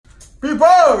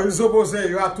People, suppose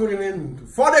you are tuning in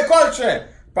for the culture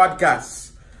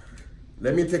podcast.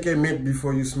 Let me take a minute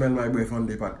before you smell my breath on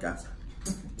the podcast.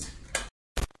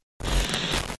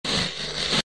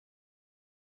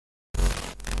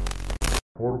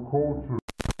 For the culture.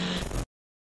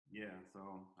 Yeah,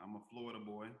 so I'm a Florida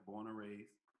boy, born and raised.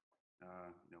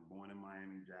 Born in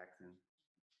Miami, Jackson.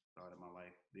 Started my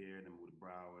life there, then moved to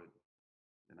Broward.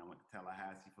 Then I went to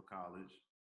Tallahassee for college.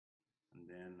 And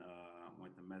then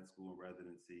went to med school and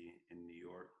residency in New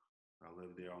York. I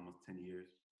lived there almost 10 years.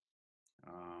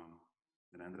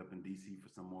 Then I ended up in DC for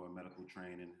some more medical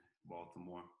training,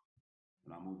 Baltimore.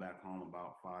 And I moved back home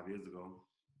about 5 years ago.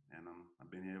 And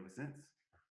I've been here ever since.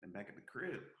 Been back at the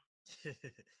crib.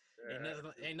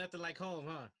 Ain't nothing like home,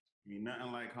 huh? Ain't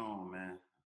nothing like home, man.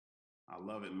 I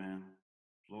love it, man.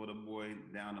 Florida boy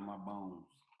down to my bones.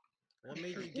 What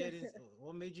made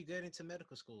you get into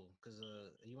medical school? Because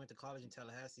you went to college in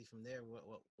Tallahassee. From there, what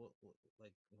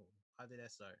how did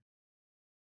that start?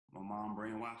 My mom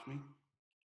brainwashed me.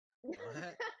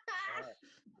 What?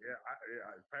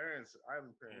 Parents.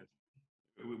 I'm parents.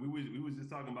 We was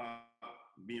just talking about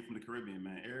being from the Caribbean,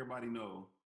 man. Everybody know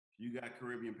you got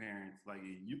Caribbean parents. Like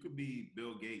you could be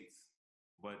Bill Gates,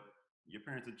 but your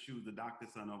parents would choose the doctor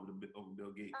son over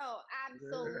Bill Gates. Oh,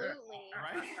 absolutely.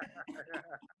 Right?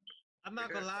 I'm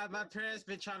not gonna lie, my parents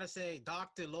been trying to say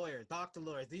doctor, lawyer.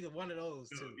 It's either one of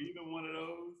those two. Either one of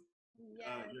those,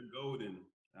 Yes. you're golden.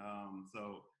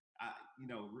 So I,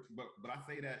 but I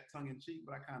say that tongue in cheek,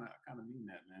 but I kind of mean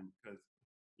that, man, because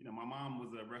my mom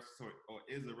was is a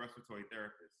respiratory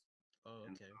therapist. Oh,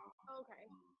 okay. Okay.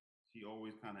 She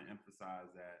always kind of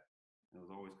emphasized that. It was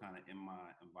always kind of in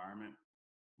my environment,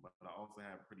 but I also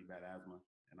have pretty bad asthma,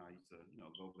 and I used to,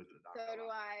 go visit the doctor. So do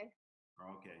I.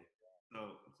 Okay.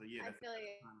 So yeah. I feel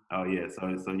you. Oh yeah. So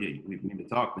yeah, we need to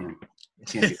talk then.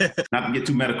 Not to get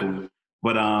too medical,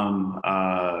 but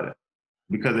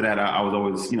because of that, I was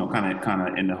always, kind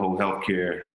of in the whole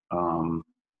healthcare,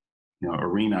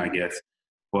 arena, I guess.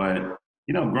 But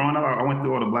growing up, I went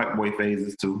through all the black boy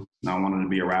phases too. I wanted to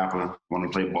be a rapper, wanted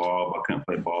to play ball, but I couldn't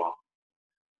play ball.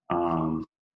 And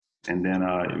then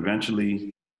eventually,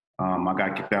 I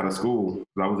got kicked out of school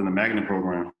because I was in the magnet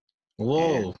program.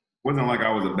 Whoa. And it wasn't like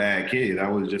I was a bad kid. I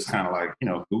was just kind of like,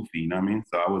 goofy, you know what I mean?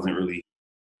 So I wasn't really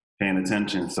paying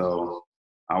attention. So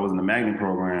I was in the magnet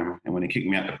program, and when they kicked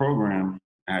me out the program,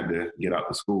 I had to get out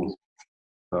of school.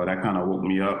 So that kind of woke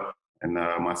me up. And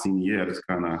my senior year, I just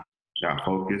kind of got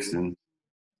focused, and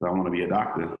so I want to be a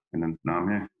doctor. And then now I'm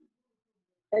here.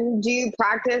 And do you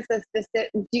practice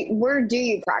where do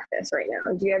you practice right now?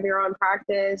 Do you have your own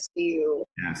practice?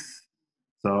 Yes.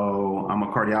 So I'm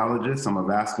a cardiologist. I'm a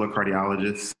vascular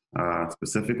cardiologist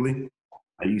specifically.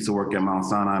 I used to work at Mount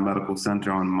Sinai Medical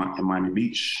Center in Miami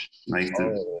Beach. And I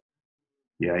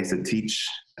used to teach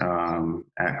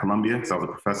at Columbia, because I was a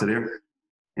professor there.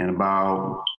 And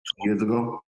about 2 years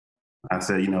ago, I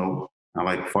said, I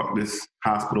like, fuck this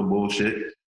hospital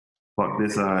bullshit. Fuck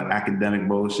this academic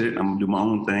bullshit. I'm gonna do my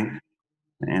own thing.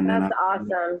 And That's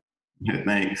awesome. Yeah,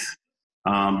 thanks.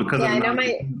 Because I know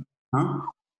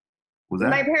Was that?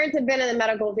 My parents have been in the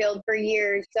medical field for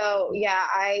years, so yeah,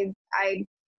 my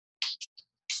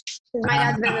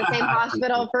dad's been in the same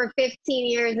hospital for 15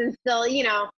 years, and still, he's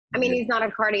not a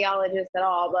cardiologist at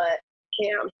all, but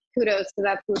kudos, because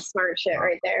that's some smart shit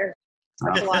right there.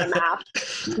 That's a lot of math,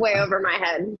 way over my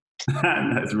head.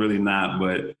 That's really not,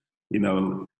 but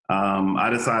I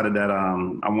decided that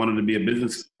I wanted to be a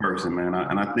business person, man,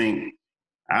 and I think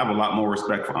I have a lot more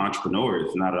respect for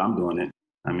entrepreneurs now that I'm doing it.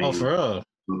 I mean, for real?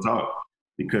 We'll talk,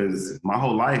 because my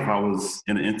whole life I was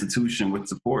in an institution with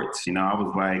supports. I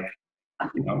was like,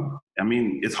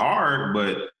 it's hard,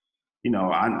 but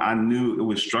I knew it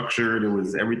was structured. It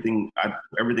was everything.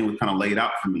 Everything was kind of laid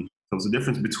out for me. So it's the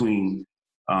difference between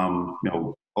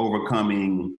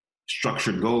overcoming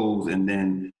structured goals and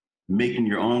then making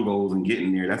your own goals and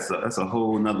getting there. That's a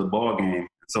whole nother ball game.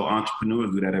 So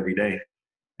entrepreneurs do that every day,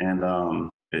 and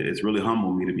it's really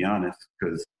humbled me, to be honest,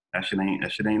 because that shit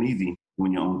ain't easy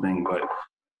doing your own thing. But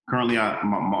currently,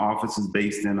 my office is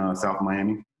based in South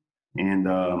Miami, and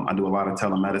I do a lot of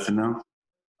telemedicine now.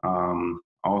 I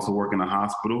also work in a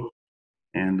hospital,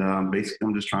 and basically,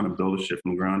 I'm just trying to build a shit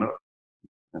from the ground up.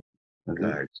 That's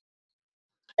it.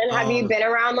 And have you been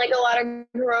around like a lot of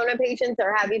corona patients,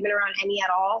 or have you been around any at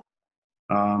all?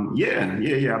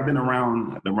 Yeah. I've been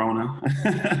around the Rona.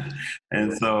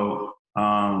 And so,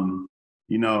 I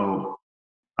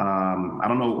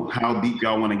don't know how deep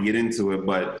y'all want to get into it,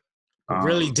 but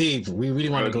Really deep. We really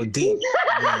want to go deep.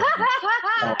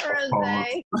 Rose.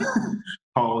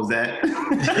 Pause that.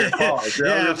 Pause.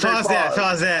 Yeah, pause that.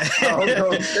 Pause I was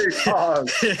gonna say pause.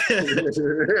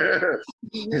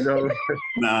 You know,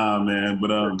 Nah, man.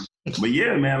 But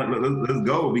yeah, man. Let's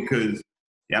go because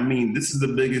I mean, this is the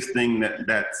biggest thing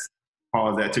that's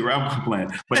pause that too. I'm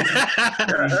playing, but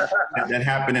that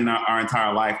happened in our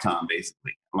entire lifetime,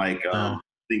 basically. Like, I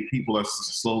think people are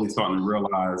slowly starting to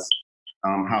realize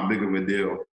how big of a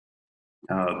deal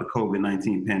the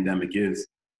COVID-19 pandemic is,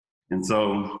 and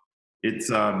so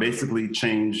it's basically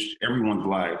changed everyone's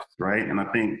lives, right? And I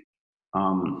think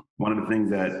one of the things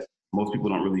that most people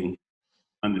don't really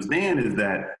understand is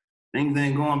that things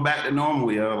ain't going back to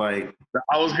normal, yo. Like,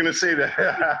 I was gonna say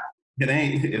that. it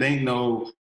ain't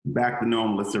no back to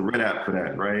normal. It's a red app for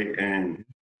that, right? And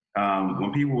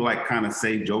when people like kind of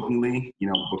say jokingly, you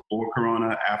know, before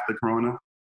Corona, after Corona,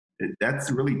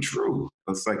 that's really true.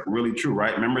 It's like really true,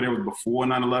 right? Remember there was before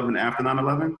 9/11, after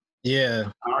 9/11?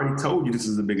 Yeah. I already told you this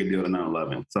is a bigger deal than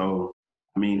 9/11. So,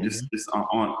 I mean, just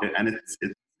on and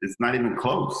it's not even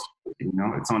close. You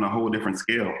know, it's on a whole different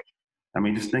scale. I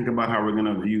mean, just think about how we're going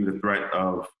to view the threat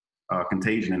of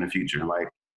contagion in the future. Like,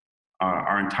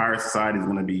 our entire society is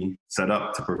going to be set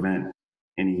up to prevent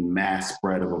any mass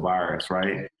spread of a virus,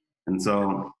 right? And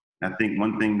so I think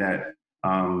one thing that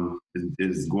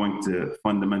is going to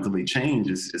fundamentally change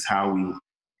is how we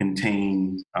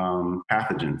contain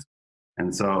pathogens.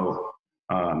 And so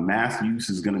mass use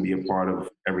is going to be a part of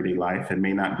everyday life. It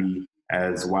may not be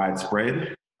as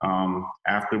widespread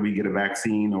after we get a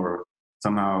vaccine or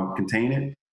somehow contain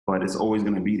it, but it's always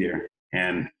going to be there.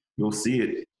 And you'll see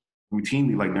it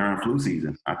routinely, like during flu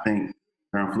season. I think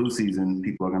during flu season,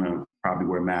 people are going to probably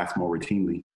wear masks more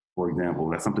routinely, for example.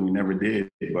 That's something we never did,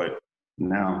 but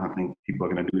now I think people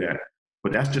are going to do that.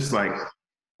 But that's just like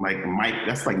Mike,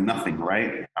 that's like nothing,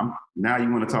 right? Now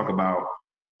you want to talk about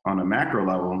on a macro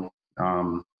level,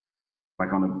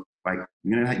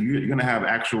 you're going to have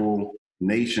actual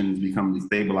nations become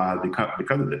destabilized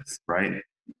because of this, right?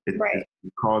 It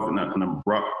caused an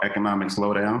abrupt economic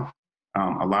slowdown.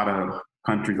 A lot of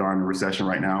countries are in a recession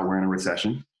right now. We're in a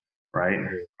recession, right?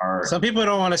 Some people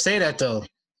don't want to say that though.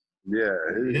 Yeah,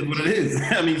 it is what it is.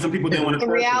 I mean, some people didn't want to.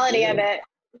 The reality of it.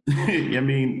 I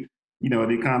mean, you know,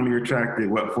 the economy retracted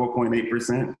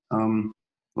 4.8%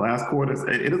 last quarter.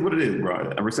 It is what it is,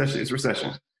 bro. A recession. It's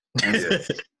recession.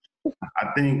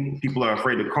 I think people are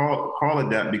afraid to call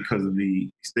it that because of the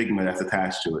stigma that's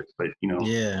attached to it. But you know,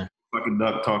 yeah, like a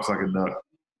duck talks like a duck.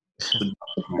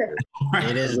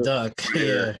 It is duck.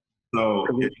 Yeah. So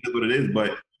it is what it is.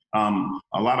 But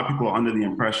a lot of people are under the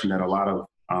impression that a lot of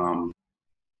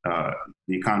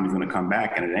the economy is going to come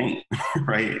back, and it ain't,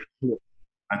 right? Yeah.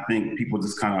 I think people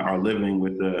just kind of are living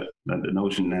with the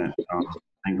notion that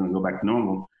things going to go back to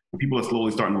normal. And people are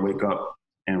slowly starting to wake up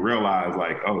and realize,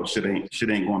 like, oh, shit ain't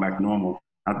going back to normal.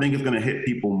 I think it's going to hit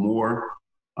people more.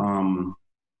 People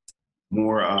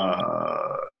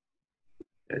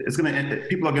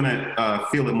are going to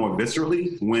feel it more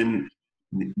viscerally when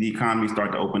the economy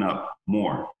start to open up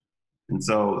more. And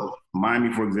so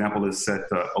Miami, for example, is set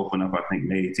to open up, I think,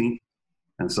 May 18th.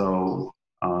 And so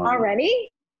already?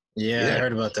 Yeah, I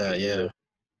heard about that. Yeah.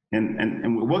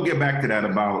 And we'll get back to that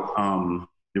about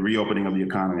the reopening of the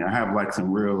economy. I have like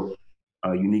some real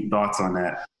unique thoughts on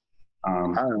that.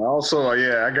 Also,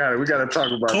 yeah, we got to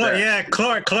talk about that. Yeah,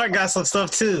 Clark got some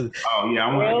stuff too. Oh yeah,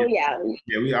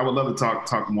 I would love to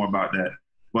talk more about that.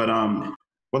 But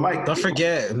like, don't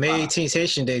forget May 18th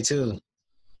Haitian Day too.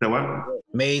 So what?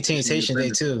 May 18th Haitian Day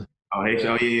too. Oh, Haitian.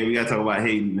 Oh yeah, we got to talk about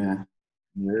Haiti, man.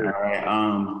 Yeah.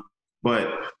 All right.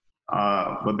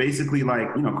 But basically, like,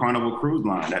 you know, Carnival Cruise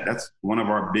Line, that's one of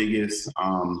our biggest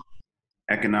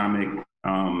economic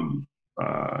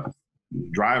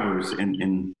drivers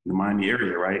in the Miami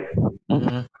area, right?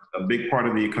 Mm-hmm. A big part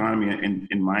of the economy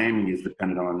in Miami is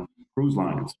dependent on cruise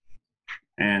lines.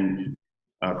 And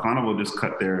Carnival just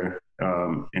cut their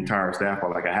entire staff by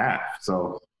like a half.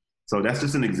 So that's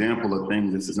just an example of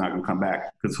things that's just not going to come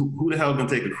back. Because who the hell is going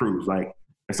to take a cruise? Like,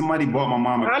 if somebody bought my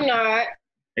mom I'm not.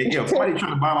 Hey, if somebody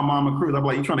trying to buy my mom a cruise, I'm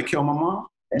like, you trying to kill my mom?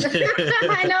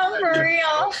 I know, for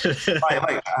real.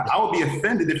 Like, I would be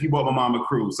offended if you bought my mom a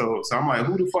cruise. So I'm like,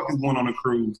 who the fuck is going on a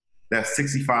cruise that's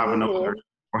 65 and older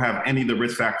or have any of the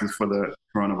risk factors for the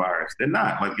coronavirus? They're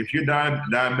not. Like, if you're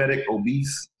diabetic,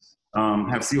 obese,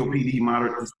 have COPD,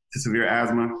 moderate to severe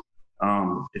asthma,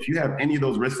 if you have any of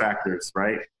those risk factors,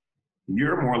 right,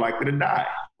 you're more likely to die,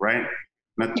 right?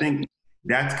 And I think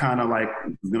that's kind of like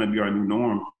is going to be our new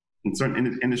norm. And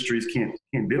certain industries can't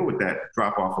deal with that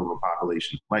drop off of a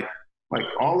population. Like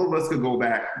all of us could go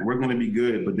back, we're going to be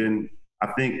good, but then I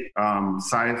think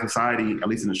society, at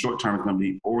least in the short term, is going to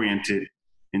be oriented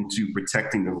into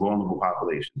protecting the vulnerable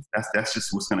populations. That's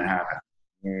just what's going to happen.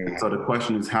 And so the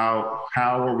question is, how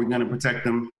are we going to protect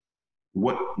them?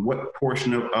 What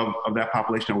portion of that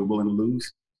population are we willing to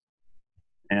lose?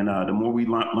 And the more we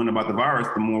learn about the virus,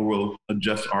 the more we'll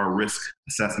adjust our risk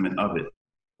assessment of it.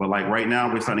 But like right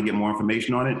now, we're starting to get more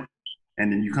information on it.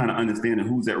 And then you kind of understand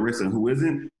who's at risk and who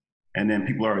isn't. And then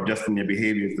people are adjusting their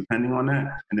behaviors depending on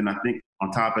that. And then I think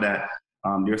on top of that,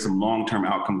 there's some long-term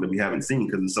outcomes that we haven't seen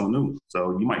because it's so new.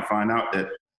 So you might find out that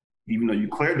even though you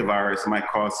cleared the virus, it might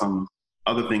cause some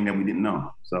other thing that we didn't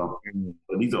know. So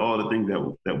these are all the things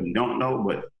that we don't know,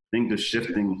 but things are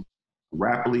shifting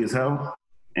rapidly as hell.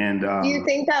 And do you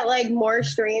think that like more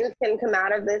strains can come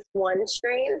out of this one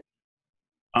strain?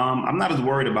 I'm not as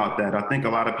worried about that. I think a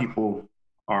lot of people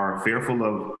are fearful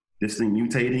of this thing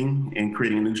mutating and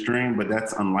creating a new strain, but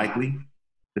that's unlikely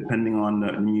depending on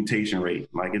the mutation rate.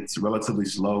 Like it's relatively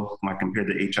slow, like compared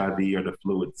to HIV or the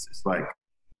flu, it's like,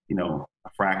 you know, a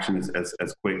fraction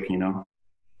as quick, you know?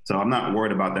 So I'm not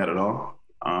worried about that at all.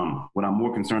 What I'm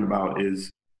more concerned about is,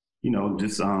 you know,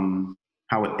 just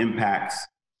how it impacts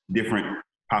different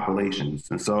populations.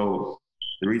 And so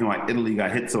the reason why Italy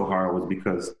got hit so hard was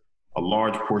because a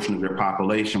large portion of their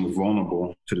population was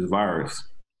vulnerable to this virus.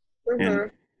 Mm-hmm.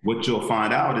 And what you'll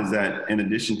find out is that in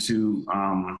addition to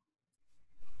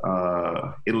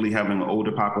Italy having an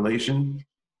older population,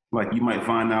 like you might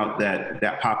find out that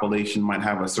that population might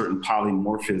have a certain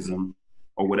polymorphism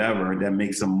or whatever that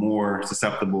makes them more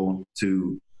susceptible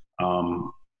to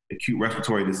acute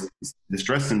respiratory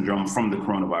distress syndrome from the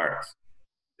coronavirus.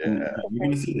 Yeah. You're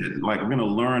going to see that. Like, we're going to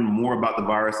learn more about the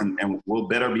virus, and we'll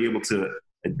better be able to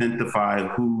identify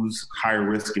who's high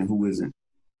risk and who isn't.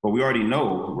 But we already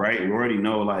know, right? We already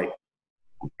know, like,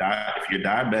 if you're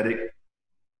diabetic,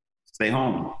 stay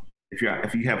home. If you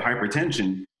have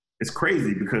hypertension, it's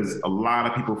crazy because a lot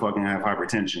of people fucking have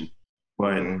hypertension.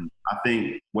 But I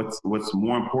think what's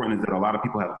more important is that a lot of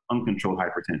people have uncontrolled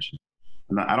hypertension.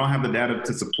 And I don't have the data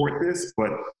to support this,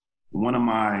 but one of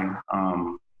my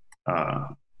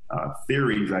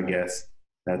theories, I guess,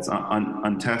 that's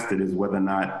untested is whether or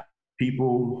not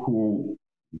people who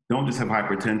don't just have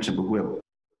hypertension, but who have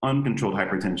uncontrolled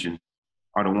hypertension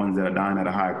are the ones that are dying at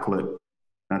a higher clip.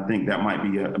 And I think that might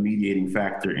be a mediating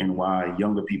factor in why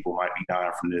younger people might be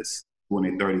dying from this when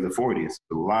they're 30s or 40s.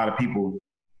 But a lot of people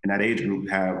in that age group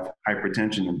have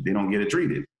hypertension and they don't get it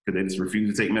treated because they just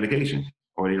refuse to take medication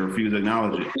or they refuse to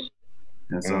acknowledge it.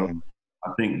 And so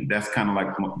I think that's kind of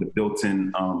like the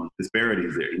built-in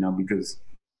disparities there, you know, because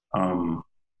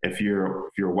if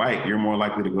you're white, you're more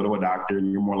likely to go to a doctor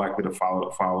and you're more likely to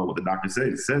follow what the doctor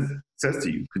says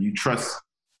to you because you trust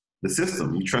the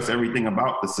system. You trust everything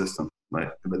about the system.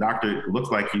 Like the doctor looks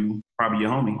like you, probably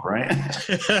your homie, right?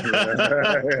 So if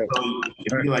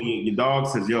you like your dog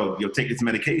says, yo, take this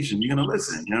medication, you're gonna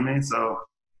listen. You know what I mean? So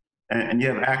and you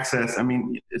have access. I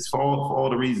mean, it's for all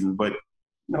the reasons. But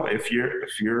you know, if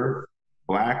you're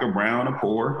Black or brown or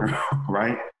poor,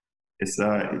 right? It's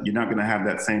you're not gonna have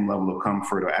that same level of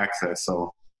comfort or access.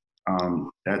 So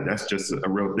that's just a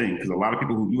real thing because a lot of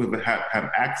people who do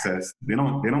have access, they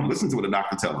don't listen to what the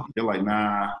doctor tells them. They're like,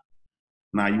 nah,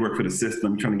 you work for the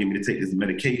system. You're trying to get me to take this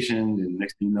medication, and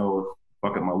next thing you know,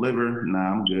 fuck up my liver. Nah,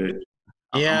 I'm good.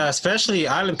 Yeah, especially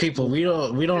island people. We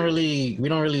don't really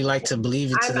like to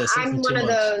believe into the system. I'm one of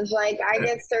those. Like, I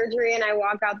get surgery and I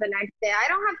walk out the next day. I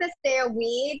don't have to stay a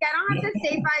week. I don't have to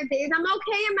stay 5 days. I'm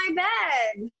okay in my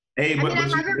bed. Hey, I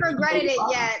haven't regretted it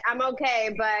yet. I'm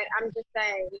okay, but I'm just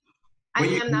saying. I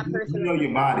am that person. You know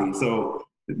your body, so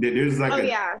there's like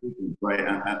right.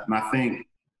 And I think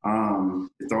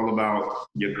it's all about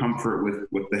your comfort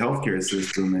with the healthcare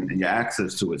system and your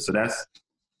access to it. So that's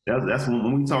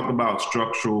when we talk about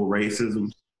structural racism,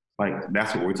 like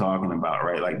that's what we're talking about,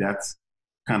 right? Like that's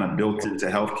kind of built into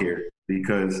healthcare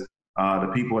because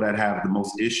the people that have the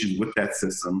most issues with that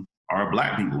system are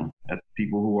Black people,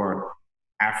 people who are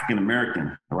African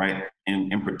American, right?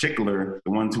 And in particular,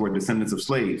 the ones who are descendants of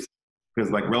slaves. Because,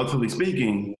 like, relatively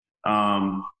speaking,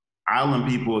 island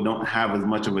people don't have as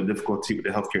much of a difficulty with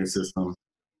the healthcare system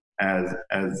as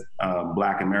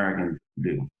Black Americans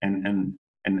do. And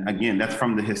again, that's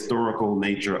from the historical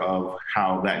nature of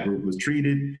how that group was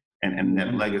treated and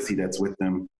that legacy that's with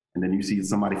them. And then you see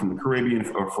somebody from the Caribbean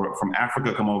or from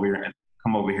Africa come over here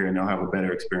and they'll have a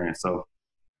better experience. So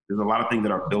there's a lot of things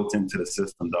that are built into the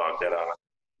system, dog, that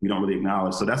we don't really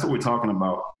acknowledge. So that's what we're talking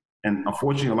about. And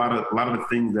unfortunately, a lot of the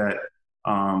things that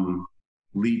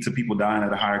lead to people dying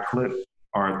at a higher clip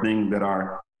are things that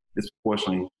are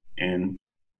disproportionately in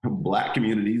Black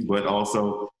communities, but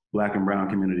also Black and brown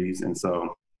communities. And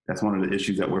so that's one of the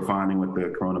issues that we're finding with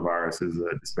the coronavirus is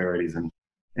disparities in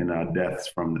deaths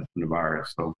from the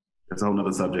virus. So that's a whole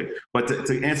nother subject. But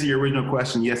to answer your original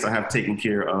question, yes, I have taken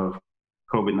care of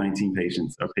COVID-19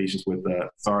 patients, or patients with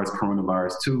SARS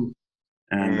coronavirus 2.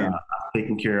 And I've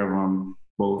taken care of them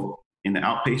both in the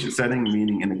outpatient setting,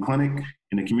 meaning in the clinic,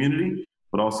 in the community,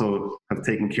 but also have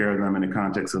taken care of them in the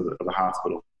context of the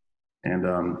hospital.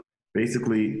 And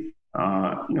basically,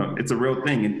 it's a real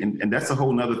thing. And that's a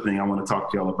whole nother thing I want to talk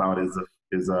to y'all about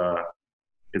is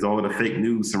all of the fake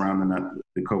news surrounding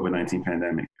the COVID-19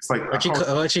 pandemic. It's like what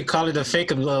you call it, the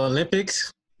fake Olympics?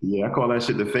 Yeah, I call that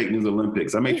shit the fake news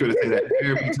Olympics. I make sure to say that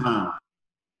every time.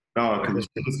 Oh, because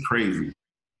shit is crazy.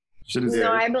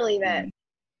 No, I believe it.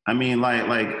 I mean,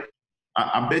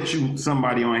 I bet you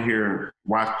somebody on here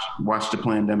watched the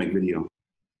pandemic video.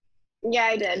 Yeah,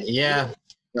 I did. Yeah.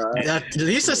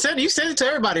 Lisa said you sent it to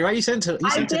everybody, right?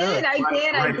 I did.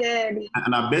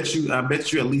 And I bet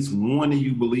you at least one of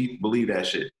you believe that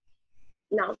shit.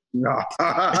 No. Well,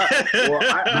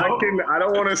 I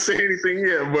don't want to say anything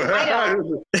yet, but I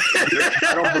don't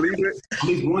believe it. At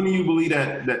least one of you believe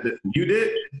that you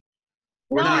did?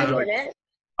 No, I didn't.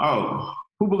 Oh,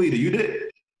 who believed it? You did?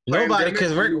 Nobody,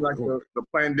 because we're like the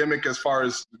pandemic as far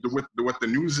as what the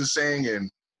news is saying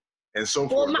and so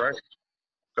forth, right?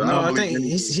 No, I think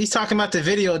he's talking about the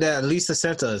video that Lisa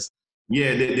sent us.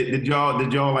 Yeah, did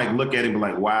y'all like look at it and be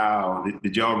like, wow,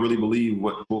 did y'all really believe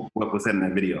what was said in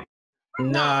that video?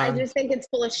 No, I just think it's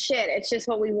full of shit. It's just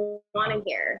what we want to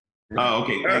hear. Oh,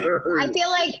 okay. I feel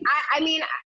like,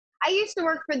 I used to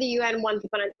work for the UN once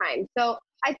upon a time. So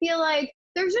I feel like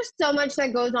there's just so much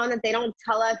that goes on that they don't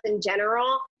tell us in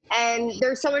general. And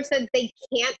there's so much that they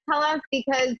can't tell us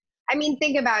because,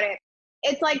 think about it.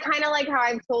 It's like kind of like how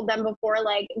I've told them before,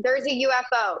 like there's a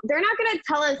UFO. They're not going to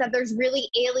tell us that there's really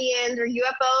aliens or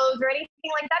UFOs or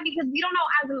anything like that because we don't know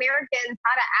as Americans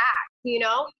how to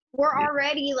act, We're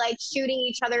already like shooting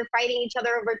each other, fighting each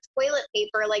other over toilet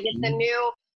paper. Like it's a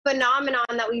new phenomenon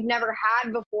that we've never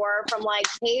had before from like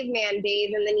caveman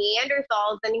days and the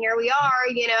Neanderthals. And here we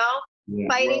are,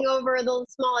 fighting over the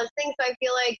smallest things. So I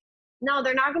feel like, no,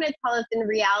 they're not going to tell us in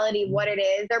reality what it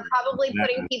is. They're probably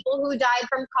putting people who died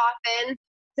from coffins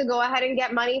to go ahead and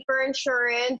get money for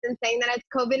insurance and saying that it's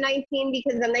COVID-19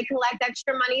 because then they collect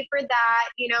extra money for that,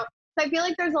 So I feel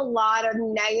like there's a lot of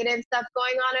negative stuff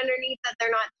going on underneath that they're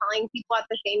not telling people at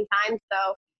the same time.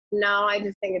 So no, I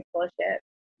just think it's bullshit.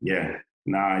 Yeah.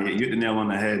 Nah, you hit the nail on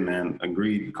the head, man.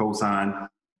 Agreed. Co-sign,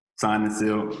 sign and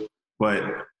seal.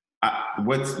 But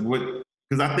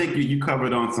because I think you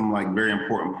covered on some like very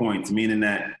important points, meaning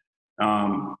that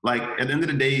like at the end of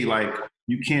the day, like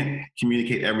you can't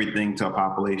communicate everything to a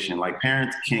population. Like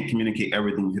parents can't communicate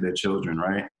everything to their children,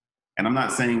 right? And I'm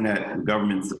not saying that the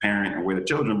government's the parent and we're the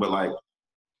children, but like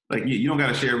you don't got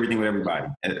to share everything with everybody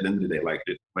at the end of the day. Like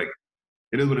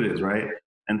it is what it is, right?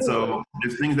 And so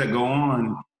there's things that go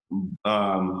on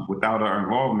without our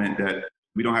involvement that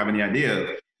we don't have any idea of.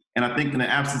 And I think in the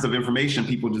absence of information,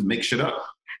 people just make shit up.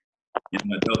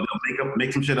 They'll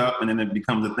make some shit up and then it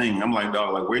becomes a thing. I'm like,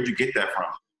 dog, like where'd you get that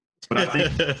from? But I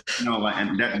think,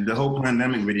 and that the whole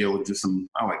pandemic video was just I'm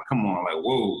like, come on, like,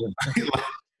 whoa.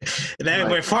 That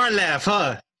went far left,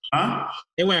 huh? Huh?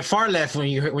 It went far left when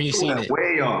you seen it.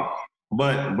 Way off.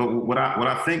 But what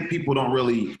I think people don't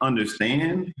really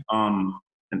understand from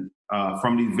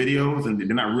these videos and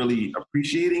they're not really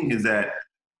appreciating is that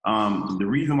the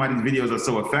reason why these videos are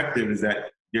so effective is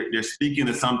that they're speaking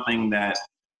to something that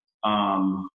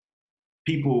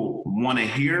people want to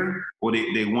hear, or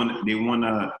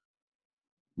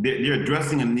they're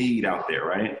addressing a need out there,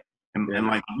 right? And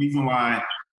like the reason why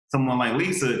someone like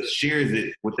Lisa shares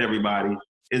it with everybody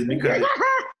is because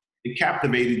it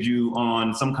captivated you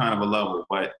on some kind of a level.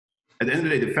 But at the end of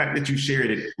the day, the fact that you shared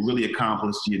it really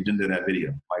accomplished the agenda of that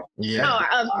video. Like,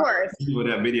 of course. What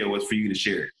that video was for you to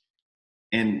share it.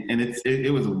 And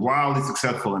it was wildly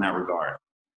successful in that regard.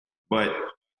 But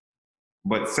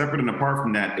separate and apart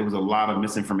from that, it was a lot of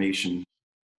misinformation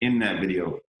in that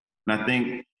video. And I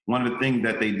think one of the things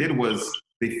that they did was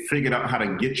they figured out how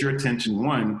to get your attention,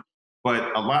 one,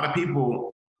 but a lot of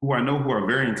people who I know who are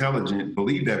very intelligent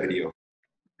believe that video.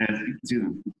 And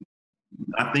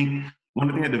I think one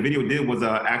of the things that the video did was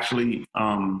actually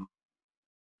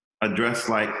address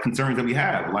like concerns that we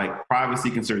have, like privacy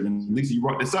concerns. And Lisa, you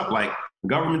brought this up, like the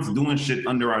government's doing shit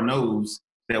under our nose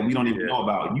that we don't even know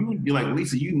about. You're like,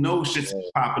 Lisa, shit's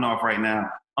popping off right now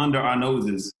under our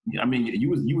noses. I mean, you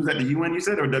was at the UN, you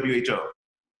said, or WHO?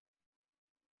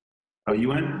 Oh,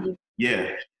 UN?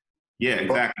 Yeah,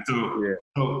 exactly.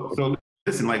 So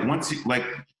listen, like once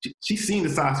she's seen the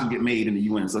sausage get made in the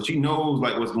UN, so she knows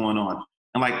like what's going on.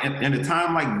 And like in a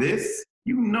time like this,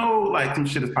 you know, like some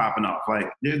shit is popping off.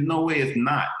 Like there's no way it's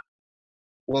not.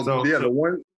 Well, So the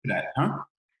one. huh?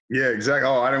 Yeah, exactly.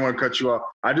 Oh, I didn't want to cut you off.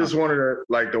 I just wanted to,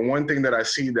 like, the one thing that I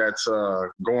see that's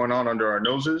going on under our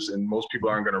noses, and most people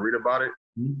aren't going to read about it,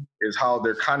 is how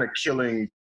they're kind of killing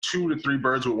 2 to 3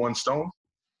 birds with one stone.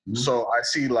 So I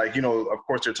see, like, you know, of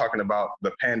course, they're talking about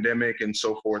the pandemic and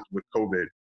so forth with COVID.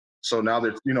 So now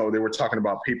they're, you know, they were talking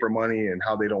about paper money and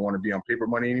how they don't want to be on paper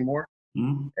money anymore.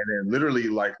 And then literally,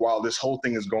 like, while this whole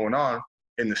thing is going on,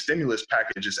 in the stimulus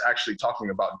package is actually talking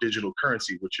about digital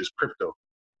currency, which is crypto.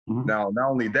 Now, not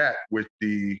only that, with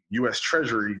the U.S.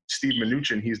 Treasury, Steve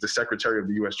Mnuchin, he's the Secretary of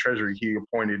the U.S. Treasury. He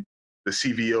appointed the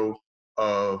CVO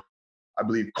of, I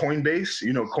believe, Coinbase.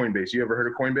 You know Coinbase. You ever heard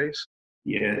of Coinbase?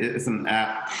 Yeah, it's an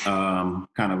app kind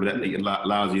of that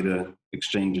allows you to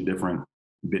exchange a different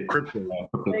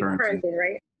cryptocurrency.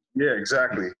 Right? Yeah,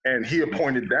 exactly. And he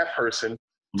appointed that person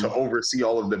to oversee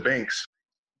all of the banks.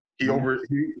 He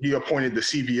appointed the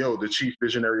CVO, the Chief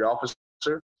Visionary Officer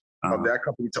of that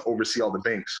company, to oversee all the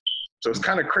banks. So it's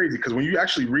kind of crazy because when you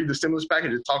actually read the stimulus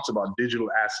package, it talks about digital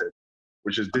asset,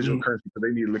 which is digital currency. So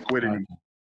they need liquidity.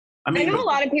 I know a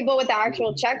lot of people with the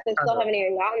actual checks that still haven't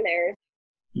even gotten theirs.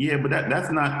 Yeah, but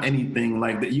that's not anything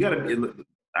like that. You gotta.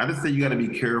 I just say you gotta be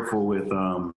careful with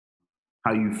how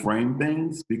you frame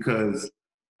things, because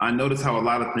I notice how a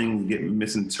lot of things get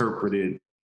misinterpreted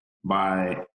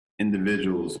by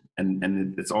individuals,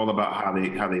 and it's all about how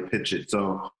they pitch it.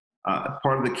 So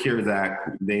part of the CARES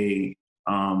Act, they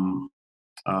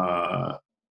I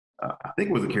think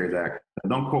it was the CARES Act.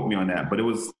 Don't quote me on that, but it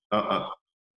was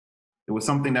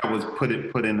something that was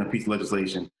put in a piece of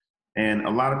legislation. And a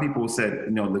lot of people said,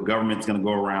 you know, the government's going to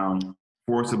go around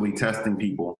forcibly testing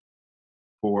people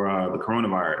for the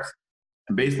coronavirus.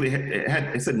 And basically,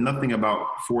 it said nothing about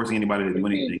forcing anybody to do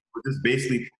anything. It was just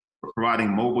basically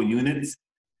providing mobile units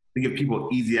to give people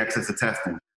easy access to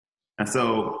testing. And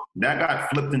so that got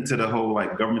flipped into the whole,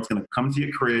 like, government's going to come to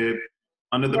your crib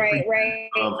under the pretense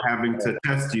of having to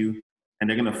test you, and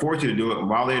they're going to force you to do it. And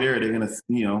while they're there, they're going to,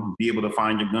 you know, be able to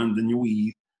find your guns and your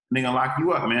weed. They're gonna lock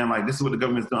you up, man. Like, this is what the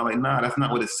government's doing. Like, nah, that's not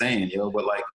what it's saying, yo. But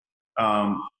like,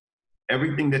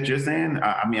 everything that you're saying,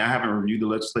 I mean, I haven't reviewed the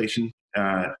legislation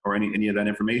or any of that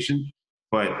information,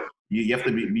 but you have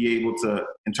to be able to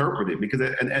interpret it, because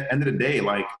at the end of the day,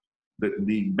 like,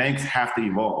 the banks have to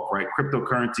evolve, right?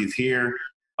 Cryptocurrency is here,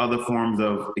 other forms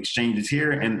of exchanges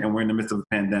here, and we're in the midst of a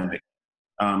pandemic.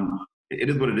 It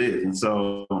is what it is, and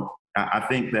so I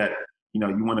think that, you know,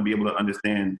 you want to be able to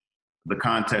understand the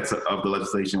context of the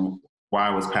legislation,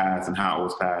 why it was passed and how it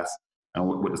was passed, and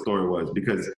what the story was,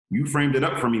 because you framed it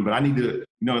up for me. But I need to, you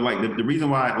know, like, the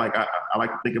reason why, like, I like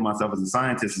to think of myself as a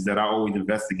scientist is that I always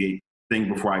investigate things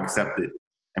before I accept it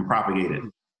and propagate it.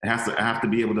 I have to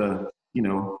be able to, you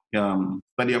know,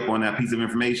 study up on that piece of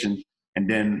information and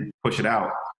then push it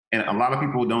out. And a lot of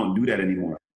people don't do that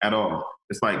anymore at all.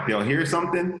 It's like they'll hear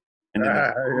something and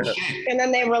then, oh, shit, and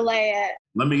then they relay it.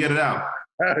 Let me get it out.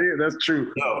 Yeah, that's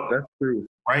true. Yo, that's true.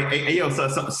 Right? Hey, yo, so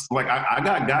like,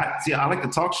 I see, I like to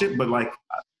talk shit, but like,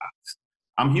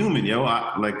 I'm human, yo.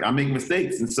 I make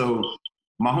mistakes. And so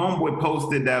my homeboy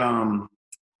posted that,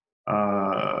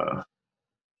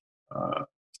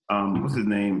 what's his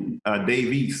name?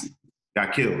 Dave East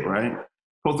got killed, right?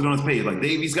 Posted on his page, like,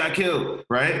 Dave East got killed,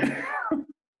 right?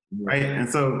 Right? And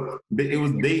so it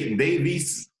was Dave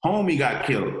East's homie got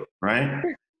killed, right?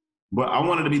 But I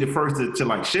wanted to be the first to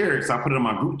like share it, so I put it in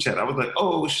my group chat. I was like,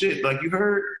 "Oh shit! Like, you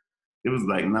heard?" It was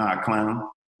like, "Nah, clown.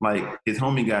 Like, his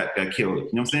homie got killed." You know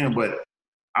what I'm saying? But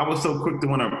I was so quick to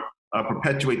want to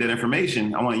perpetuate that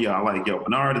information.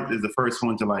 Bernard is the first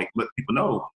one to, like, let people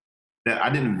know that I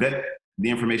didn't vet the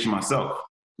information myself.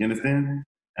 You understand?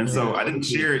 And so I didn't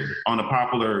share it on a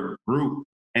popular group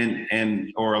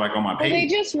or like on my page. Well, they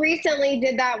just recently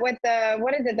did that with the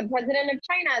president of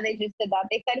China. They just did that.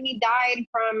 They said he died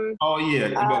from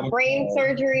brain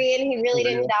surgery, and he really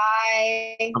didn't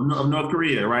die. Of North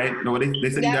Korea, right? No, they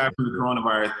said he died from the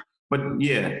coronavirus. But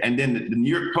yeah, and then the New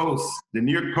York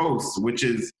Post, which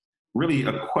is really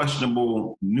a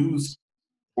questionable news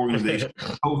organization,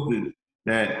 posted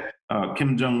that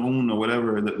Kim Jong-un or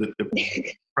whatever, the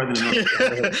president of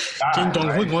Kim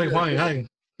Jong-un.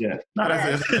 Yeah, no,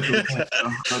 that's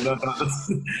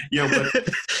yeah,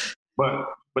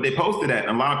 but they posted that,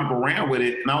 and a lot of people ran with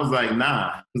it, and I was like,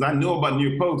 nah, because I knew about New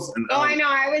York Post. And I know.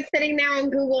 I was sitting there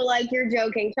on Google like, you're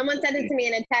joking. Someone sent it to me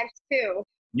in a text too.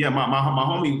 Yeah, my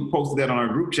homie posted that on our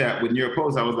group chat with New York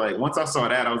Post. I was like, once I saw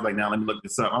that, I was like, now let me look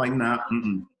this up. I'm like, nah,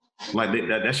 like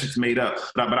that shit's made up.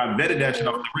 But I vetted that shit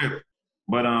off the rip.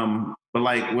 But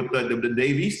like with the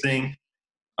Dave East thing,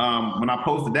 when I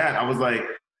posted that, I was like,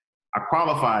 I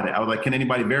qualified it. I was like, can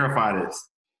anybody verify this?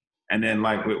 And then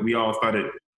like we all started,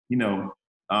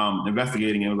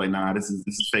 investigating. It was like, nah, this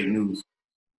is fake news.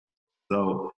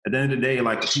 So at the end of the day,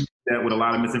 like people that with a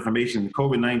lot of misinformation,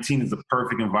 COVID-19 is the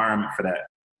perfect environment for that.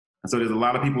 And so there's a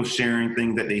lot of people sharing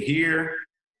things that they hear,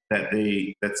 that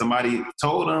somebody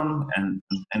told them, and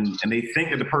they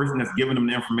think that the person that's giving them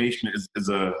the information is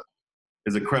a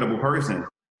credible person,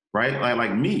 right?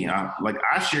 Like me,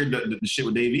 I shared the shit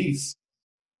with Dave East,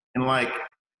 and I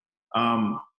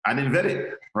didn't vet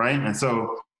it, right? And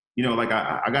so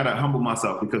I gotta humble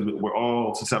myself because we're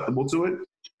all susceptible to it.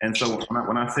 And so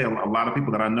when I say a lot of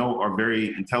people that I know are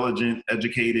very intelligent,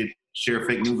 educated, share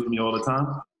fake news with me all the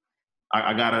time,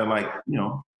 I gotta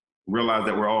realize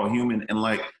that we're all human.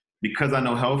 And because I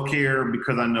know healthcare,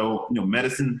 because I know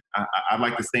medicine, I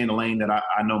like to stay in the lane that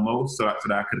I know most, so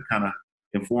that I could kind of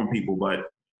inform people.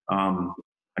 But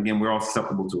again, we're all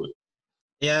susceptible to it.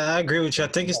 Yeah, I agree with you. I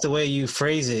think it's the way you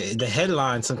phrase it. The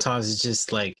headline sometimes is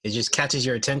just it just catches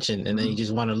your attention, and then you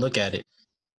just want to look at it.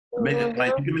 You can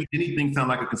make anything sound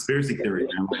like a conspiracy theory,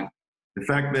 man. The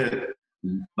fact that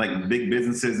big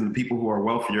businesses and people who are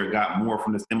wealthier got more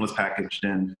from the stimulus package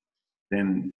than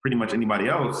pretty much anybody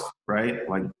else, right?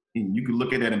 Like you could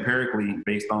look at that empirically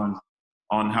based on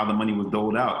how the money was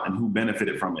doled out and who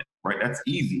benefited from it, right? That's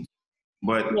easy.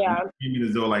 But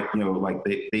as though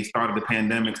they started the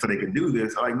pandemic so they could do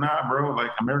this. Like, nah, bro.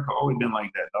 Like America always been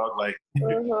like that, dog. Like,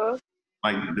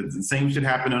 the same shit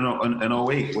happened in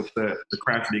 08 with the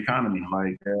crash of the economy.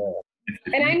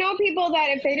 And I know people that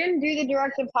if they didn't do the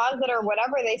direct deposit or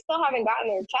whatever, they still haven't gotten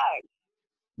their check.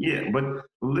 Yeah, but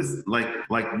listen,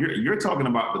 you're talking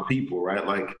about the people, right?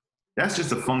 Like that's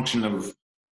just a function of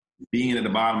being at the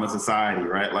bottom of society,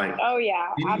 right? Like, oh yeah,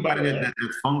 anybody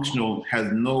that's functional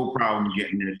has no problem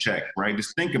getting their check, right?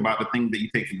 Just think about the things that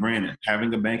you take for granted: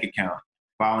 having a bank account,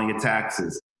 filing your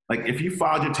taxes. Like, if you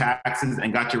filed your taxes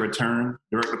and got your return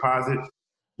direct deposit,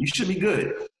 you should be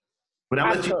good. But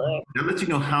that lets you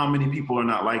know how many people are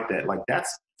not like that. Like,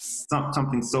 that's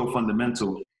something so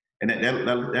fundamental, and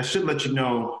that should let you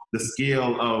know the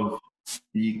scale of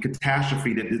the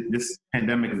catastrophe that this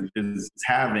pandemic is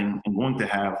having and going to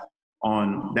have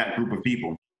on that group of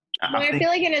people. I feel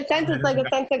like in a sense, it's like a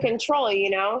sense of control,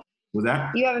 Was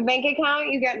that? You have a bank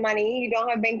account, you get money. You don't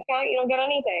have a bank account, you don't get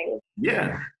anything.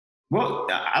 Yeah. Well,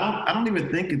 I don't even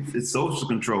think it's social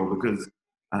control, because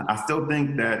I still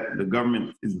think that the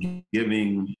government is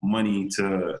giving money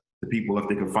to the people if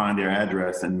they can find their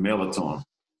address and mail it to them.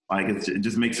 Like, it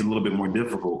just makes it a little bit more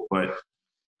difficult. But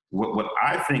what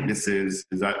I think this is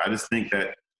I just think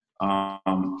that,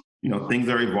 things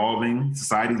are evolving,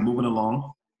 society's moving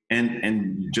along.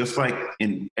 And just like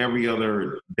in every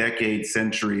other decade,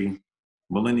 century,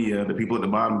 millennia, the people at the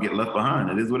bottom get left behind.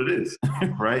 It is what it is,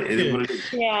 right? It is what it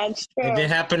is. Yeah, it's true. It's been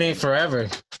happening forever.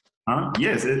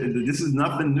 Yes, this is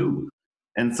nothing new.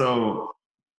 And so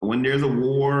when there's a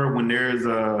war, when there's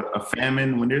a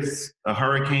famine, when there's a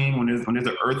hurricane, when there's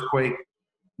an earthquake,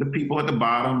 the people at the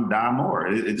bottom die more.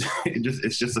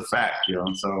 It's just a fact,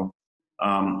 So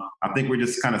I think we're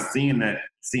just kind of seeing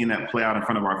that play out in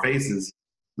front of our faces.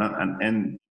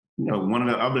 And one of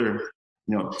the other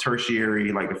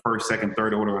tertiary, like the first, second,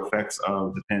 third order effects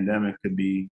of the pandemic could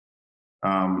be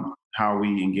how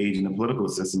we engage in the political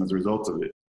system as a result of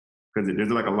it. Because there's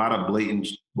like a lot of blatant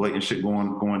shit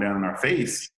going down in our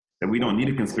face that we don't need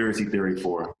a conspiracy theory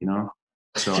for,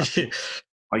 So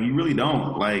like, you really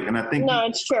don't. Like, and I think no,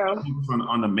 it's true.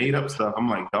 On the made up stuff, I'm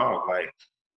like, dog, like,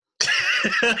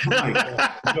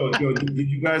 yo, did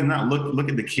you guys not look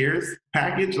at the CARES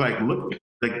package?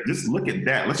 Just look at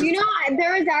that.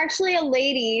 There was actually a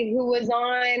lady who was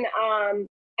on,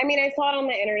 I saw it on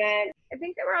the internet. I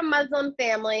think they were a Muslim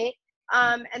family.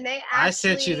 And they actually... I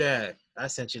sent you that.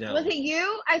 Was it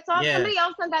you? I saw somebody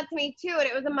else sent that to me too, and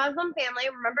it was a Muslim family.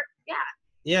 Remember? Yeah.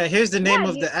 Yeah, here's the name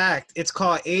of the act. It's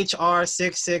called HR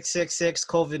 6666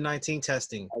 COVID-19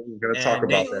 testing. I was going to talk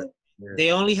about that. Yeah.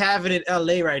 They only have it in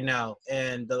LA right now.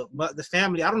 And the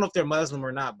family, I don't know if they're Muslim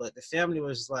or not, but the family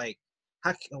was like,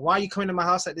 why are you coming to my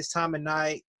house at this time of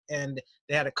night? And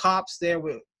they had the cops there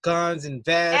with guns and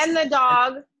vests. And the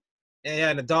dog.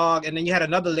 And the dog. And then you had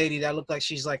another lady that looked like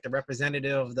she's like the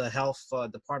representative of the health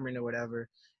department or whatever.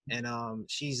 And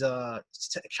she's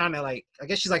trying to, like, I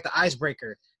guess she's like the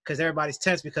icebreaker, because everybody's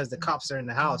tense because the cops are in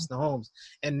the house, the homes.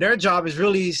 And their job is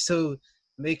really to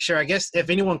make sure, I guess, if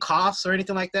anyone coughs or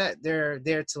anything like that, they're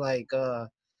there to like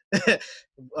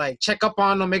check up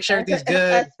on them, make sure everything's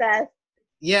good.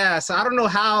 Yeah, so I don't know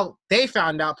how they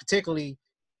found out, particularly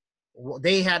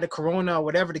they had the corona or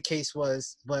whatever the case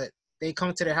was, but they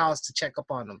come to their house to check up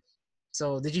on them.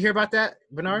 So did you hear about that,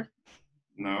 Bernard?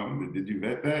 No, did you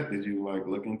vet that? Did you like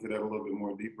look into that a little bit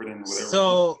more deeper than whatever?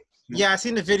 So yeah, I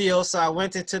seen the video. So I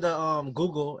went into the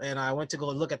Google and I went to go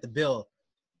look at the bill,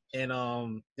 and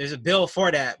there's a bill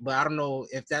for that, but I don't know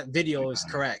if that video is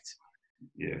correct.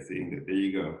 Yeah, see, there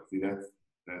you go. See, that's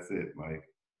it. Like,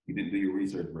 you didn't do your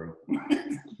research, bro.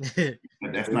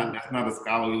 That's not a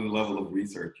scholarly level of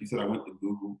research. You said I went to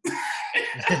Google.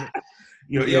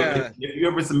 If you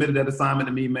ever submitted that assignment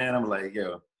to me, man, I'm like,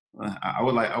 yo, I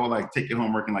would like take your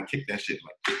homework and like kick that shit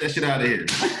out of here.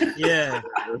 Yeah,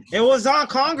 it was on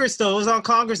Congress though. It was on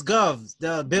Congress Gov,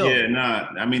 the bill. Yeah, nah.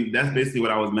 I mean, that's basically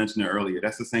what I was mentioning earlier.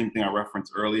 That's the same thing I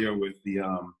referenced earlier with the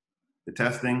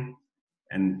testing,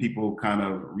 and people kind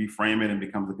of reframe it and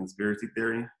becomes a conspiracy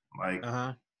theory. Like,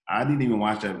 I didn't even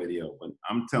watch that video, but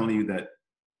I'm telling you that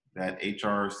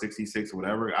HR 66 or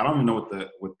whatever, I don't even know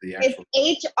what the actual.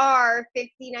 It's HR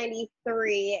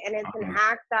 5093, and it's an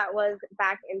act that was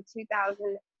back in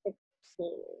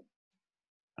 2016.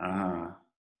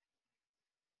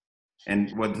 And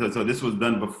so this was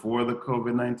done before the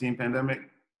COVID-19 pandemic?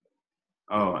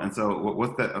 Oh, and so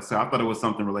what's that? So I thought it was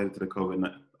something related to the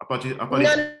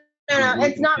COVID-19. No,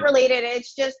 it's not related.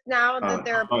 It's just now that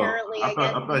they're apparently. I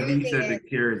thought he said the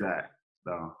CARES Act,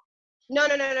 though. No,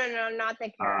 not the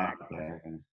CARES Act.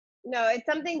 Okay. No, it's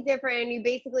something different, and you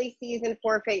basically seize and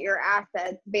forfeit your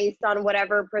assets based on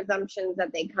whatever presumptions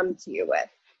that they come to you with.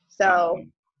 So.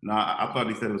 No, I thought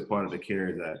he said it was part of the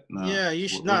CARES Act. No. Yeah, you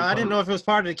should. No, I didn't know if it was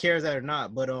part of the CARES Act or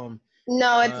not, but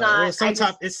No, it's not. It's some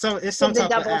type. It's some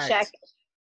type of act. Check.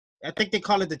 I think they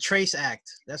call it the Trace Act.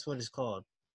 That's what it's called.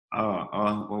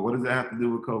 Well, what does that have to do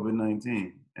with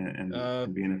COVID-19 and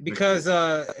being affected? Because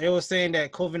it was saying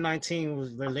that COVID-19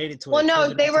 was related to. Well,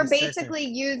 no, they were basically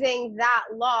using that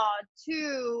law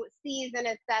to seize and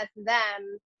assess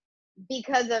them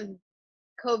because of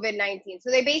COVID-19.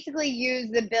 So they basically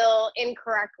used the bill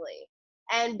incorrectly.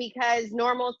 And because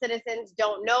normal citizens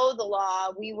don't know the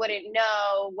law, we wouldn't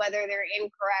know whether they're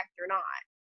incorrect or not.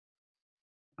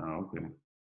 Oh, okay.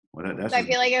 Well, that's so I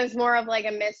feel like it was more of like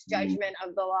a misjudgment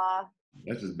of the law.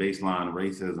 That's just baseline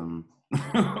racism,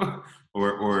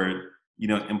 or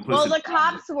implicit. Well, the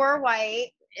cops were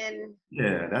white, and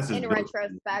that's just in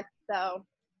retrospect. So.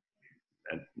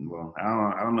 Well,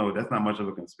 I don't know. That's not much of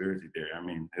a conspiracy theory. I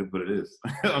mean, it's what it is.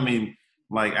 I mean,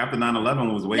 like after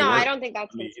 9/11 was way worse. No, I don't think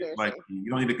that's conspiracy. Like you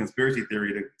don't need a conspiracy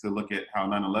theory to look at how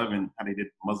 9/11, how they did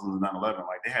Muslims in 9/11.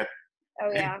 Like they had. Oh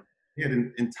yeah. They had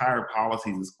entire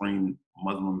policies to screen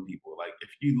Muslim people. Like if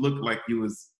you look like you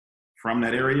was from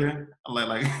that area,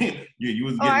 like you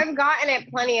was. I've gotten it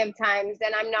plenty of times,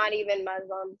 and I'm not even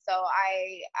Muslim, so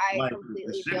I like,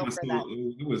 completely feel for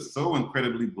that. It was so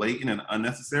incredibly blatant and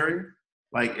unnecessary.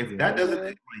 Like if that doesn't,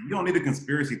 like, you don't need a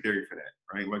conspiracy theory for that,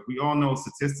 right? Like we all know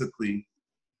statistically,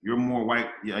 you're more white.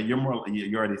 Yeah, you're more.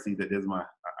 You already see that. There's my.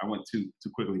 I went too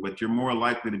quickly, but you're more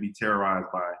likely to be terrorized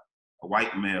by a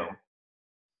white male.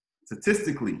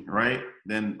 Statistically, right,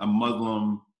 than a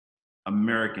Muslim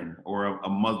American or a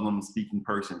Muslim speaking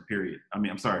person, period. I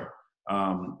mean, I'm sorry,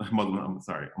 a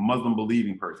Muslim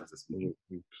believing person,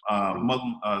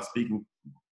 Muslim speaking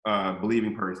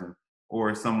believing person,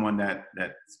 or someone that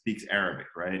speaks Arabic,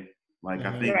 right? Like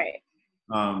I think,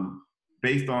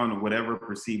 based on whatever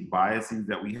perceived biases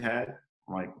that we had,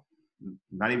 like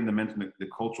not even to mention the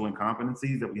cultural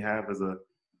incompetencies that we have as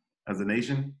a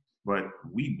nation. But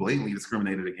we blatantly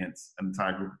discriminated against an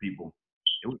entire group of people.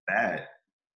 It was bad.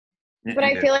 But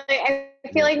I feel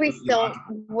like we still,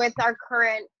 with our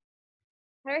current,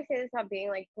 how do I say this without being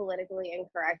like politically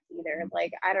incorrect either?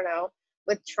 Like, I don't know,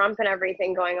 with Trump and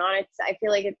everything going on, I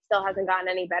feel like it still hasn't gotten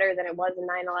any better than it was in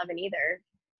 9/11 either.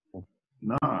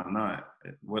 No.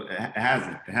 It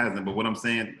hasn't. But all I'm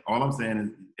saying is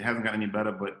it hasn't gotten any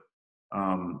better. But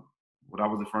what I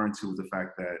was referring to was the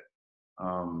fact that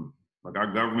like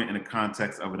our government in the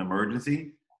context of an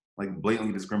emergency, like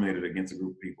blatantly discriminated against a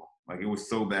group of people. Like it was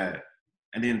so bad.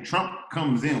 And then Trump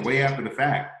comes in way after the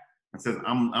fact and says,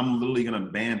 I'm literally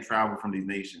gonna ban travel from these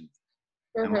nations.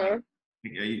 And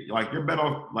like you're better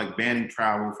off like banning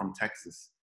travel from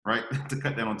Texas, right? to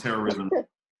cut down on terrorism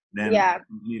than any of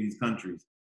these countries.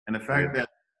 And the fact that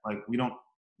like we don't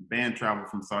ban travel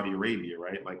from Saudi Arabia,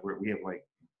 right? Like we have like,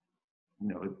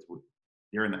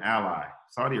 you're an ally.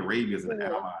 Saudi Arabia is an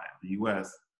ally. The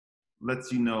U.S.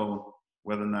 lets you know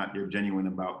whether or not you're genuine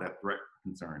about that threat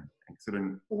concern, and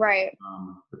considering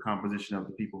the composition of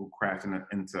the people who crashed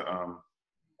into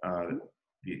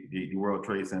the World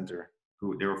Trade Center,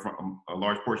 who they were from, a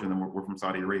large portion of them were from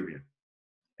Saudi Arabia,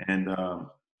 and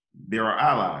they're our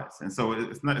allies. And so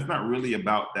it's not really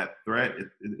about that threat.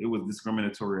 It was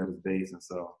discriminatory at its base, and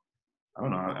so I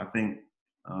don't know. I think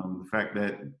the fact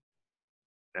that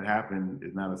that happened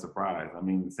is not a surprise. I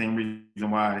mean, the same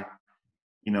reason why,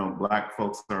 you know, black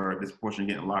folks are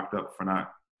disproportionately getting locked up for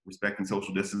not respecting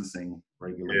social distancing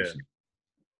regulations.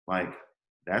 Yeah. Like,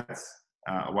 that's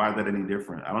why is that any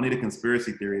different? I don't need a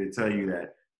conspiracy theory to tell you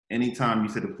that anytime you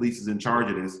say the police is in charge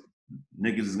of this,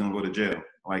 niggas is gonna go to jail.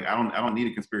 Like, I don't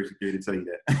need a conspiracy theory to tell you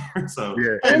that. So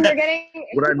yeah. And they're getting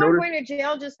people are going to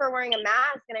jail just for wearing a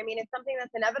mask. And I mean, it's something that's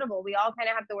inevitable. We all kind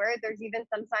of have to wear it. There's even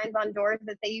some signs on doors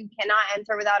that say you cannot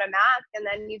enter without a mask. And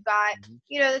then you've got,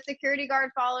 you know, the security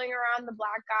guard following around the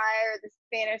black guy or the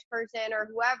Spanish person or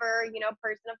whoever, you know,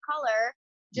 person of color,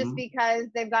 just because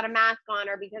they've got a mask on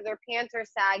or because their pants are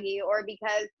saggy or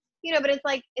because, you know, but it's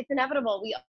like, it's inevitable.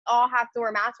 We all have to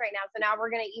wear masks right now. So now we're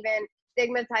going to even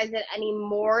stigmatize it any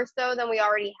more so than we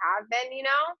already have been, you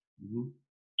know?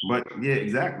 But yeah,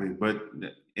 exactly. But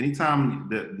anytime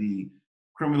the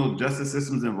criminal justice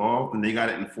system's involved and they got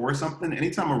to enforce something,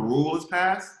 anytime a rule is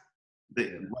passed,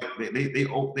 they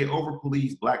over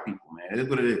police black people, man. It is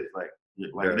what it is. Like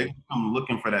they come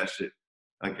looking for that shit.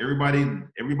 Like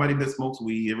everybody that smokes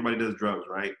weed, everybody does drugs,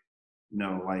 right? You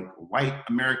know, like white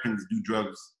Americans do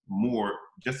drugs more,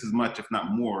 just as much, if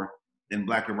not more, than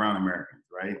black and brown Americans,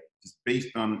 right? Just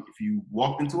based on, if you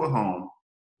walked into a home,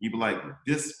 you'd be like,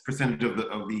 this percentage of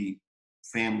the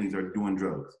families are doing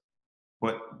drugs.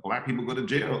 But black people go to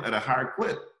jail at a higher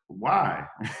clip. Why?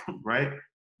 Right?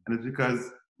 And it's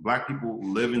because black people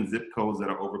live in zip codes that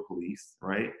are over policed,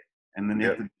 right? And then they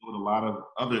have to deal with a lot of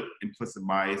other implicit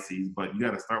biases, but you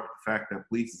got to start with the fact that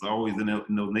police is always in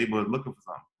those neighborhoods looking for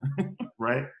something,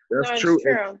 right? That's true.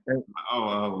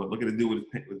 Look at the dude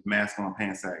with mask on,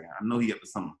 pants sagging. I know he up to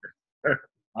something.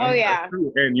 Oh yeah.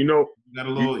 And you know, you got a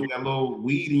little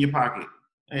weed in your pocket,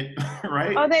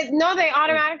 right? Oh, they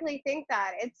automatically think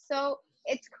that.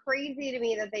 It's crazy to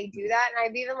me that they do that, and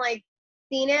I've even like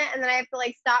seen it, and then I have to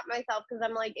like stop myself because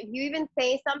I'm like, if you even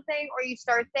say something or you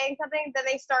start saying something, then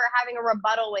they start having a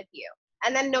rebuttal with you,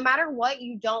 and then no matter what,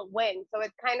 you don't win. So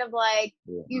it's kind of like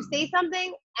you say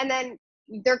something, and then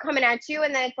they're coming at you,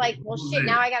 and then it's like, well, shit,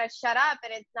 now I gotta shut up,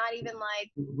 and it's not even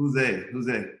like who's they?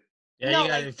 Yeah, no,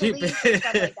 you like police and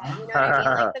stuff like that. You know what I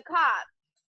mean? Like the cop.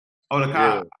 Oh, the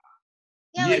cop.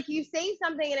 Yeah, like you say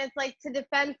something and it's like to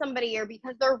defend somebody or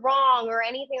because they're wrong or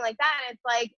anything like that. And it's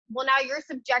like, well, now you're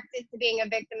subjected to being a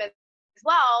victim as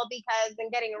well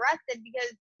and getting arrested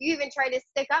because you even tried to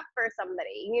stick up for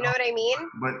somebody. You know what I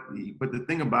mean? But the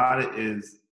thing about it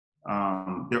is,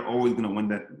 they're always going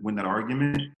to win that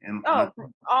argument. And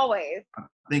always. I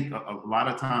think a lot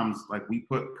of times, like, we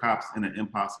put cops in an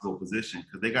impossible position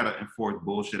because they got to enforce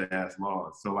bullshit ass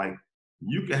laws. So like,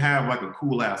 you could have like a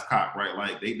cool ass cop, right?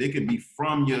 Like they could be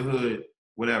from your hood,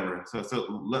 whatever. So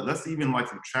let's even like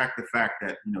subtract the fact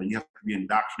that, you know, you have to be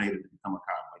indoctrinated to become a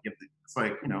cop. Like it's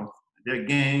like, you know, they're a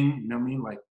gang, you know what I mean?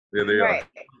 Like yeah, they are.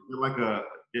 They're like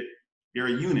they're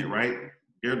a unit, right?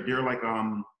 They're like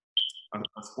a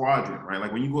squadron, right?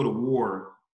 Like when you go to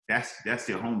war, that's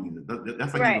your homies.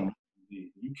 That's like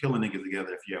you killing niggas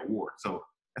together if you're at war. So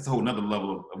that's a whole nother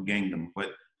level of gangdom.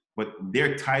 But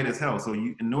they're tight as hell. So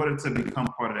you, in order to become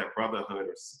part of that brotherhood,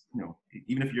 or, you know,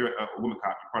 even if you're a woman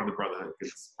cop, you're part of the brotherhood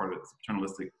because it's part of the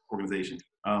paternalistic organization.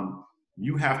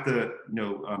 You have to, you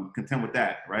know, contend with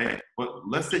that, right? But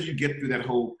let's say you get through that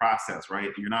whole process, right?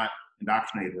 You're not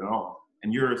indoctrinated at all,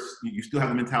 and you still have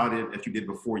the mentality that you did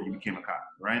before you became a cop,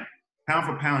 right? Pound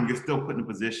for pound, you're still put in a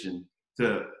position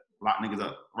to lock niggas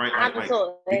up, right?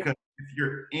 Absolutely. Because if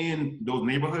you're in those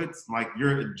neighborhoods, like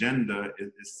your agenda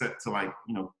is set to, like,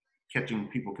 you know, catching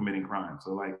people committing crime.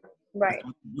 So like, that's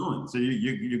what you're doing. So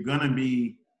you're gonna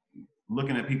be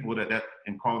looking at people that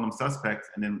and calling them suspects,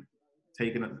 and then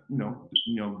taking you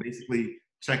know, basically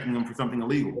checking them for something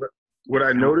illegal. What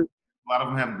I noticed, a lot of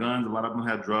them have guns, a lot of them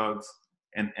have drugs,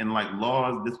 and like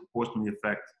laws disproportionately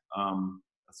affect a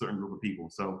certain group of people.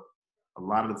 So a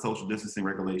lot of the social distancing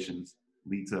regulations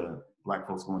lead to black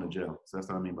folks going to jail. So that's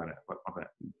what I mean by that. My bad.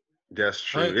 That's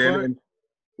true. And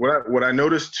what I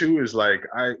noticed too is like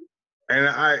I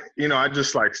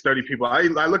just like study people. I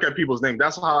look at people's names.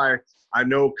 That's how I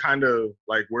know kind of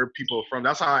like where people are from.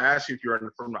 That's how I ask you if you're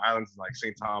from the islands like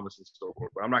St. Thomas and so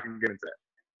forth. But I'm not gonna get into that.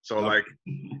 So like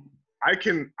I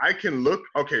can look.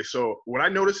 Okay, so what I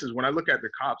notice is when I look at the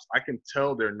cops, I can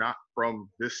tell they're not from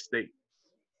this state.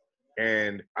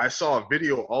 And I saw a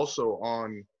video also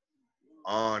on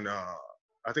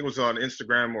I think it was on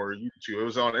Instagram or YouTube. It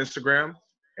was on Instagram,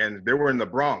 and they were in the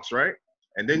Bronx, right?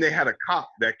 And then they had a cop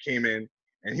that came in,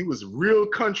 and he was real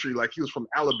country, like he was from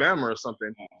Alabama or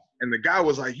something. And the guy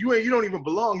was like, you don't even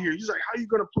belong here. He's like, how are you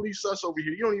gonna police us over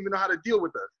here? You don't even know how to deal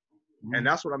with us. Mm-hmm. And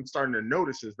that's what I'm starting to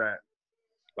notice is that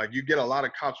Like you get a lot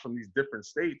of cops from these different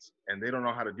states and they don't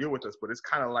know how to deal with us, but it's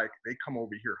kind of like they come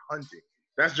over here hunting.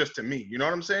 That's just to me. You know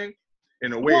what I'm saying?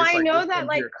 In a way, Well, it's I like know they that come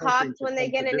like here cops hunting to when they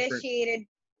come get to different- initiated,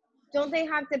 don't they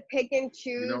have to pick and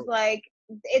choose? You know? Like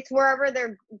it's wherever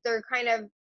they're kind of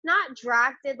not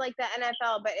drafted like the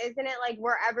NFL, but isn't it like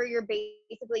wherever you're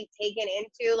basically taken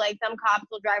into? Like some cops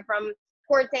will drive from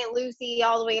Port St. Lucie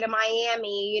all the way to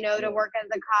Miami, you know, to work as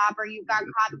a cop, or you've got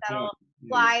cops that'll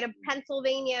fly to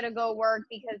Pennsylvania to go work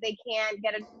because they can't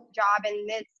get a job in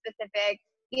this specific,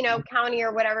 you know, county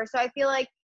or whatever. So I feel like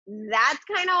that's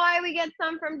kind of why we get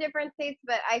some from different states,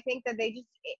 but I think that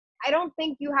I don't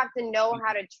think you have to know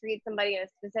how to treat somebody in a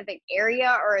specific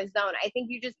area or a zone. I think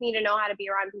you just need to know how to be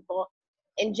around people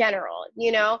in general,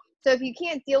 you know? So if you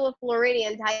can't deal with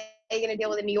Floridians, how are you going to deal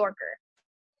with a New Yorker?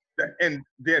 And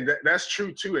then that's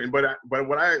true too. And but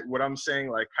what I'm saying,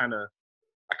 like I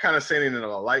kind of saying it in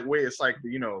a light way. It's like,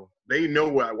 you know, they know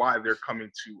why they're coming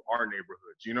to our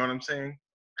neighborhoods. You know what I'm saying?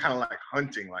 Kind of like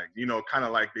hunting, like, you know, kind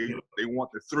of like they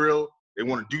want the thrill. They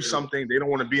want to do something. They don't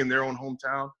want to be in their own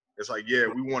hometown. It's like, yeah,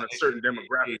 we want a certain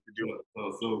demographic to do it. So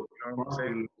you know what I'm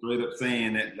saying? Straight up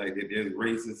saying that like that there's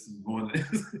racists going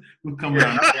who come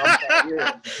around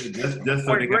just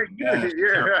so they can.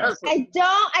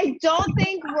 I don't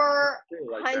think we're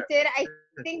like hunted. I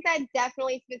think that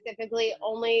definitely specifically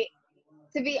only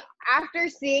to be after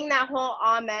seeing that whole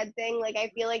Ahmed thing, like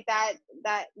I feel like that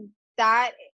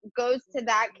goes to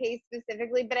that case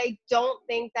specifically, but I don't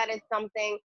think that is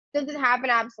something. Does it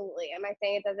happen? Absolutely. Am I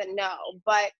saying it doesn't? No,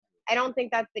 but I don't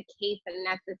think that's the case and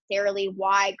necessarily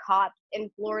why cops in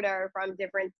Florida are from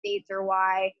different states or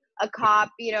why a cop,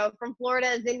 you know, from Florida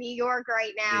is in New York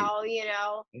right now, you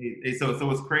know. Hey, so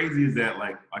what's crazy is that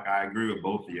like I agree with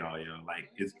both of y'all, yo.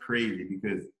 Like it's crazy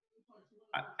because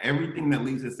everything that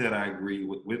Lisa said I agree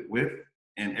with,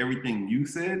 and everything you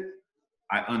said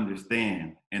I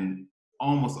understand and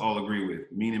almost all agree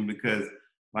with. Meaning because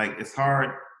like it's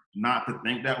hard not to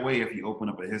think that way if you open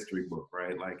up a history book,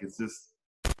 right? Like it's just.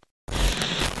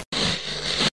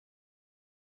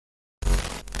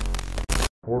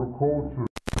 For culture.